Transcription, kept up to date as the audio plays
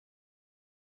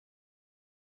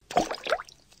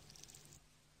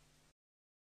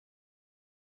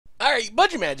Alright,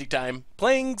 budget magic time.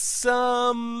 Playing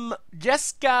some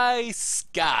Jeskai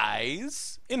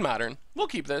Skies in Modern. We'll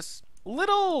keep this.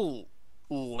 Little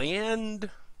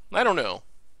land, I don't know.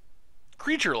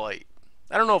 Creature light.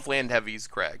 I don't know if land heavy is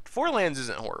correct. 4 lands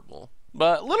isn't horrible.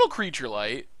 But little creature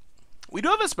light. We do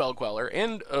have a spell queller,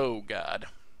 and oh god.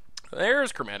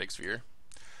 There's Chromatic Sphere.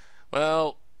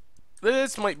 Well,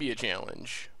 this might be a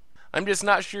challenge. I'm just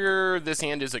not sure this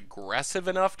hand is aggressive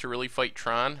enough to really fight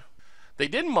Tron. They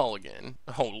did mulligan.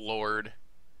 Oh, Lord.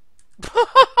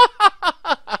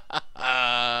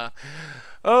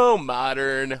 Oh,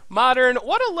 Modern. Modern,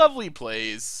 what a lovely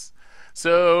place.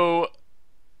 So,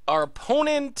 our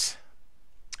opponent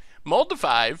mulled to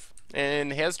 5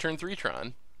 and has turn 3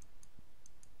 Tron.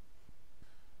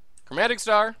 Chromatic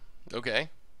Star. Okay.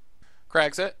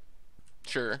 Cracks it.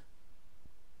 Sure.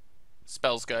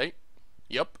 Spellskite.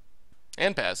 Yep.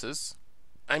 And passes.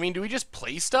 I mean, do we just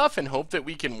play stuff and hope that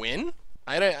we can win?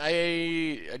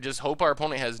 I just hope our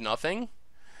opponent has nothing.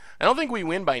 I don't think we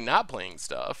win by not playing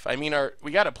stuff. I mean,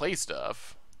 we gotta play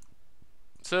stuff.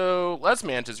 So, let's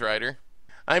Mantis Rider.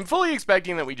 I'm fully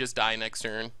expecting that we just die next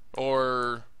turn.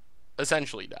 Or,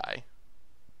 essentially die.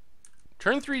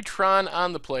 Turn 3 Tron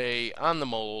on the play, on the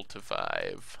mull to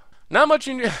 5. Not much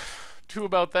to do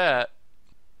about that.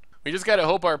 We just gotta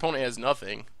hope our opponent has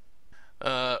nothing.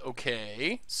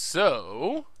 Okay.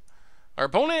 So, our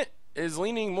opponent is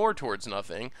leaning more towards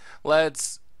nothing.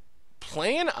 Let's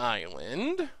play an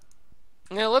island.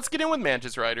 Yeah, let's get in with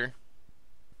Mantis Rider.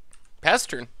 Pass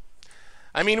turn.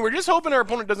 I mean, we're just hoping our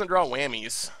opponent doesn't draw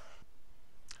whammies.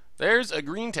 There's a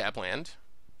green tap land.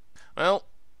 Well,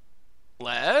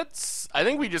 I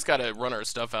think we just gotta run our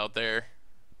stuff out there.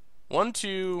 1,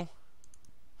 2.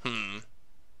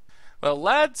 Well,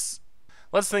 let's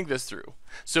think this through.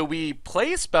 So we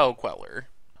play Spell Queller.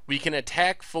 We can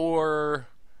attack for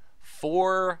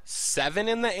 4, 7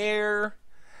 in the air.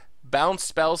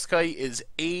 Bounce Spellskite is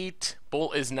 8.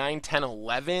 Bolt is 9, 10,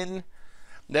 11.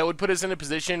 That would put us in a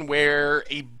position where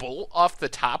a bolt off the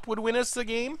top would win us the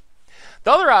game.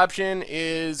 The other option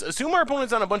is assume our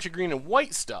opponent's on a bunch of green and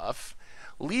white stuff,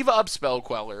 leave up Spell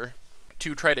Queller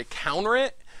to try to counter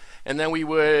it, and then we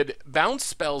would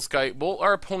bounce Spellskite, bolt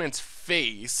our opponent's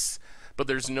face, but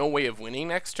there's no way of winning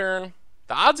next turn.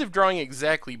 The odds of drawing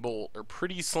exactly bolt are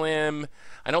pretty slim.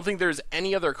 I don't think there's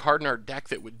any other card in our deck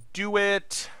that would do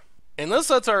it. And this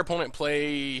lets our opponent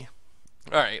play...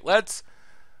 Alright, let's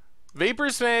Vapor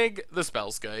Snag the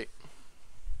Spellskite.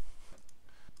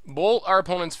 Bolt our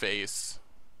opponent's face.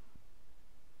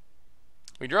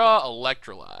 We draw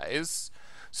Electrolyze.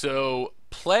 So,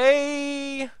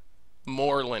 play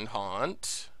Moorland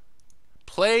Haunt.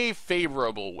 Play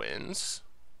Favorable Winds.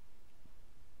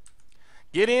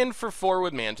 Get in for 4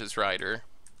 with Mantis Rider.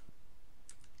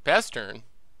 Pass turn.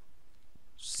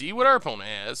 See what our opponent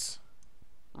has.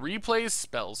 Replays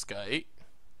Spellskite.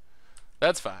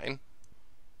 That's fine.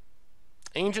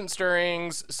 Ancient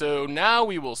Stirrings. So now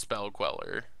we will Spell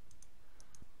Queller.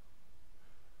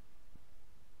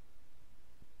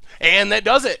 And that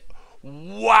does it.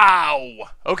 Wow.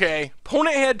 Okay.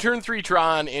 Opponent had turn 3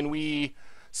 Tron and we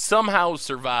somehow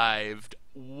survived.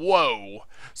 Whoa.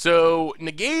 So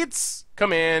negates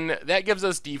come in. That gives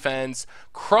us defense.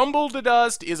 Crumble to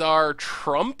Dust is our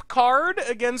trump card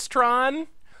against Tron.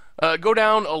 Go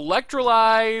down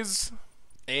Electrolyze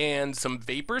and some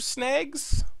Vapor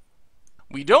Snags.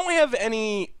 We don't have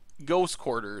any Ghost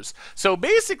Quarters. So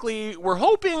basically, we're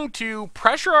hoping to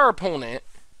pressure our opponent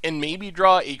and maybe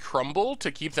draw a Crumble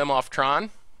to keep them off Tron.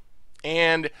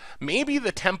 And maybe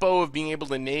the tempo of being able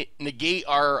to negate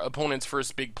our opponent's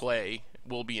first big play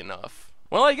will be enough.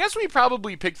 Well, I guess we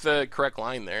probably picked the correct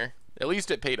line there. At least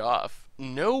it paid off.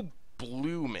 No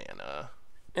blue mana.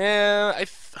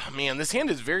 Man, this hand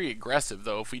is very aggressive,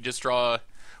 though. If we just draw...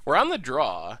 We're on the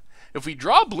draw. If we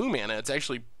draw blue mana, it's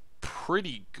actually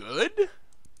pretty good.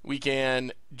 We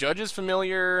can Judge's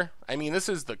Familiar. I mean, this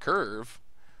is the curve.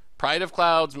 Pride of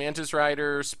Clouds, Mantis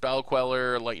Rider, Spell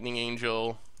Queller, Lightning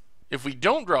Angel. If we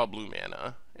don't draw blue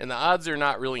mana, and the odds are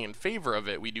not really in favor of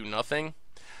it, we do nothing.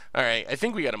 Alright, I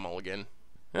think we got a mulligan.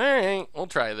 Alright, we'll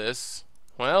try this.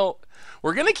 Well,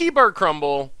 we're going to keep our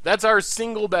Crumble. That's our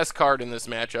single best card in this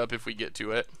matchup if we get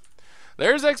to it.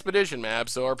 There's Expedition Map,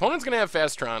 so our opponent's going to have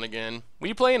Fast Tron again.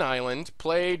 We play an island,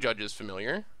 play Judge's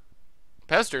Familiar.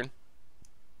 Pass turn.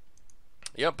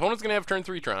 Yep, opponent's going to have turn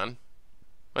 3 Tron.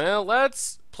 Well,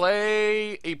 let's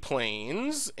play a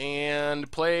Plains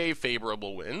and play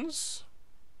Favorable Winds.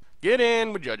 Get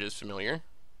in with Judge's Familiar.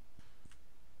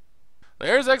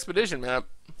 There's Expedition Map.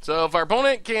 So if our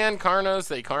opponent can Karn us,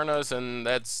 they Karn us, and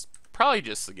that's probably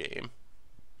just the game.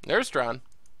 There's Tron.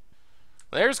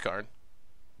 There's Karn.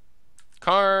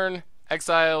 Karn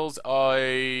exiles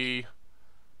a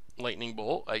lightning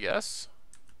bolt, I guess.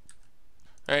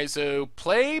 Alright, so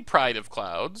play Pride of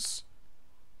Clouds.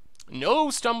 No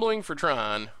stumbling for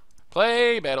Tron.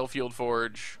 Play Battlefield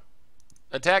Forge.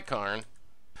 Attack Karn.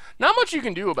 Not much you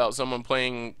can do about someone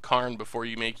playing Karn before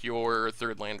you make your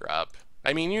third land drop.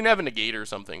 I mean, you can have a negate or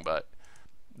something, but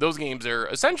those games are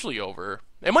essentially over.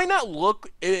 It might not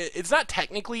look... It's not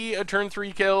technically a turn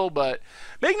 3 kill, but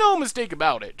make no mistake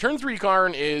about it. Turn 3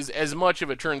 Karn is as much of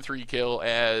a turn 3 kill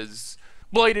as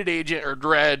Blighted Agent or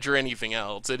Dredge or anything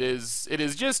else. It is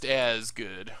just as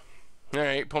good.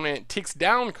 Alright, opponent takes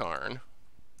down Karn.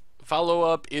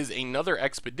 Follow-up is another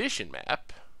Expedition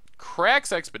map.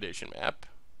 Cracks Expedition map.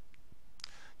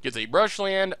 Gets a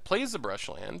Brushland, plays the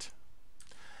Brushland.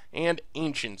 And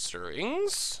Ancient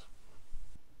Stirrings.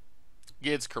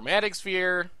 Gets Chromatic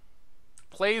Sphere.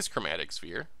 Plays Chromatic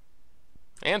Sphere.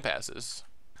 And passes.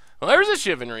 Well, there's a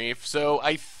Shivan Reef, so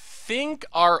I think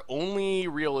our only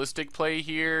realistic play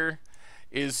here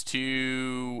is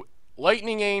to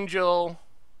Lightning Angel,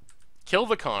 kill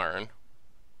the Karn.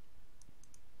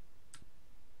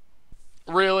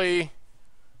 Really?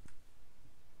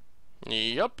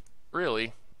 Yup,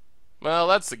 really. Well,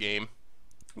 that's the game.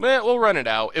 We'll run it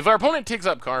out. If our opponent takes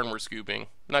up Karn, we're scooping.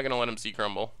 Not going to let him see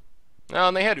Crumble. Oh,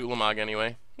 and they had Ulamog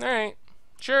anyway. Alright,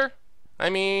 sure. I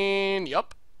mean,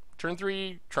 yup. Turn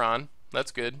 3 Tron.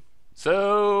 That's good.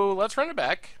 So, let's run it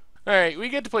back. Alright, we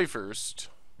get to play first.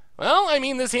 Well, I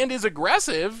mean, this hand is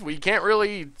aggressive. We can't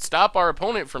really stop our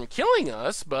opponent from killing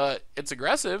us, but it's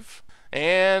aggressive.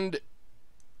 And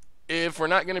if we're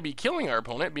not going to be killing our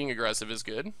opponent, being aggressive is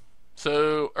good.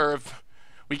 So, or if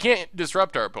we can't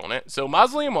disrupt our opponent. So,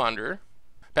 Mausoleum Wanderer,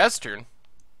 pass turn.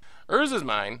 Urza's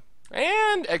Mine,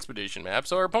 and Expedition map.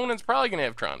 So, our opponent's probably going to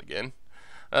have Tron again.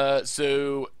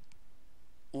 So,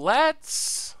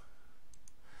 let's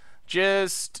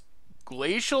just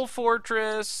Glacial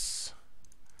Fortress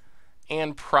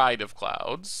and Pride of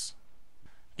Clouds.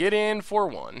 Get in for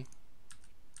 1.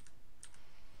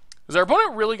 Is our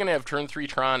opponent really going to have turn 3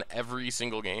 Tron every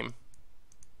single game?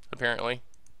 Apparently.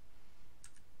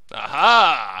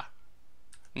 Aha!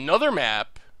 Another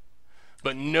map,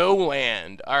 but no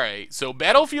land. Alright, so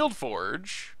Battlefield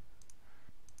Forge.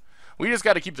 We just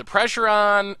got to keep the pressure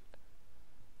on.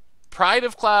 Pride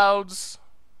of Clouds.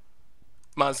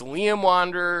 Mausoleum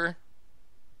Wanderer.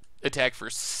 Attack for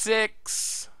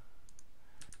 6.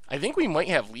 I think we might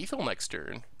have lethal next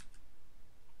turn.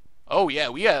 Oh yeah,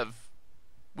 we have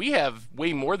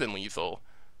way more than lethal.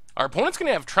 Our opponent's going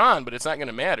to have Tron, but it's not going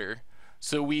to matter.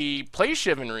 So we play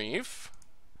Shivan Reef,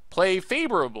 play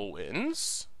Favorable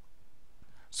Winds,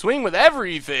 swing with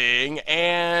everything,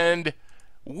 and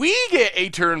we get a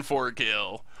turn 4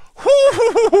 kill.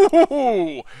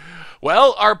 Whoo!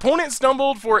 Well, our opponent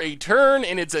stumbled for a turn,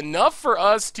 and it's enough for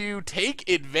us to take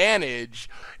advantage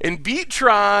and beat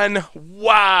Tron.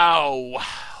 Wow.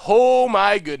 Oh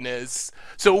my goodness.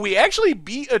 So we actually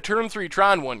beat a turn 3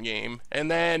 Tron one game, and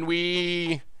then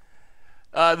we...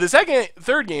 the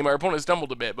third game, our opponent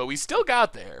stumbled a bit, but we still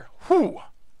got there. Whew.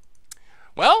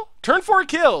 Well, turn 4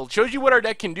 kill. Shows you what our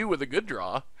deck can do with a good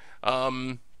draw.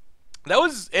 And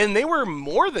they were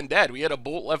more than dead. We had a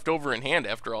bolt left over in hand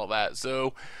after all that.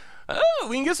 So,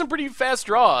 we can get some pretty fast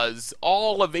draws,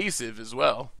 all evasive as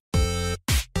well.